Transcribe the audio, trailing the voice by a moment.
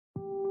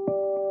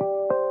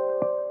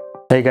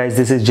Hey guys,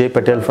 this is Jay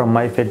Patel from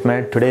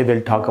MyFitMed. Today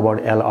we'll talk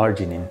about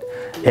L-Arginine.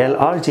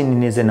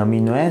 L-Arginine is an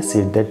amino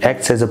acid that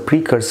acts as a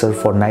precursor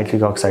for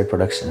nitric oxide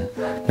production.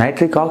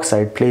 Nitric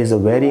oxide plays a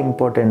very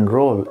important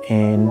role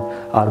in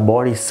our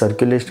body's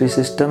circulatory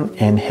system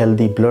and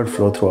healthy blood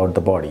flow throughout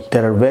the body.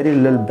 There are very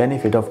little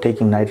benefit of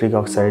taking nitric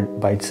oxide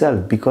by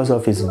itself because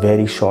of its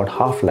very short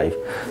half-life.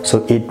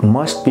 So it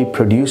must be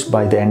produced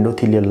by the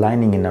endothelial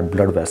lining in our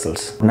blood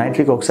vessels.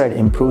 Nitric oxide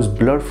improves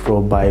blood flow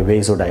by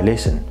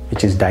vasodilation,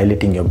 which is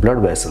dilating your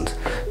blood vessels.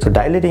 So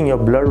dilating your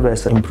blood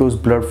vessel improves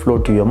blood flow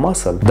to your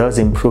muscle, thus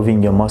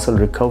improving your muscle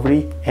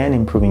recovery and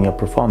improving your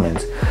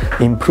performance.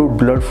 Improved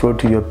blood flow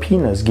to your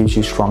penis gives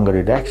you stronger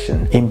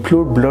erection.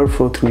 Improved blood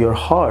flow through your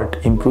heart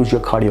improves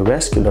your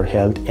cardiovascular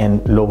health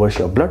and lowers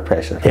your blood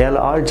pressure.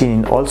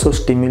 L-Arginine also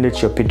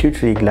stimulates your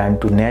pituitary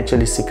gland to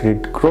naturally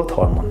secrete growth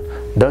hormone.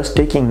 Thus,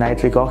 taking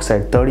nitric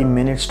oxide 30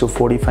 minutes to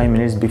 45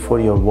 minutes before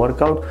your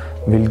workout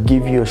will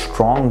give you a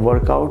strong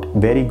workout,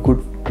 very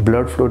good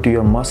blood flow to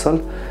your muscle,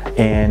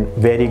 and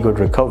very good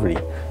recovery.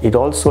 It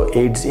also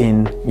aids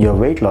in your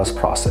weight loss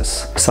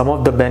process. Some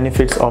of the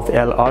benefits of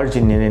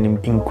L-Arginine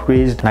and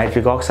increased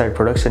nitric oxide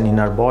production in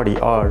our body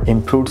are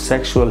improved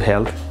sexual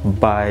health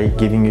by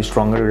giving you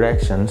stronger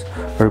erections,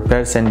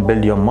 repairs and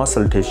build your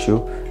muscle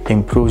tissue,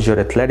 improves your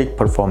athletic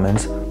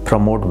performance,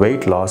 promote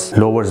weight loss,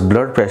 lowers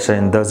blood pressure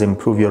and thus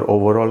improve your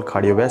overall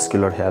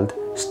cardiovascular health,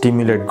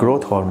 stimulate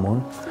growth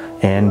hormone,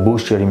 and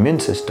boost your immune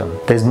system.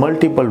 There's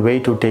multiple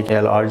ways to take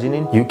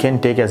L-Arginine. You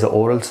can take as an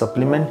oral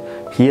supplement.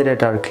 Here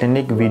at our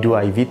clinic, we do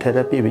IV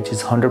therapy, which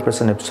is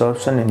 100%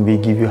 absorption, and we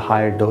give you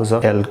higher dose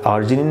of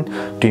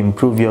L-Arginine to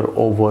improve your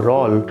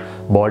overall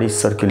body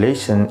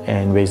circulation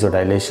and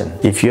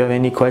vasodilation. If you have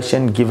any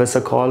question, give us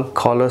a call.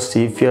 Call us,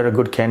 see if you're a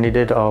good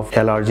candidate of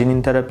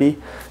L-Arginine therapy.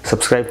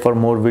 Subscribe for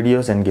more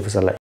videos and give us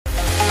a like.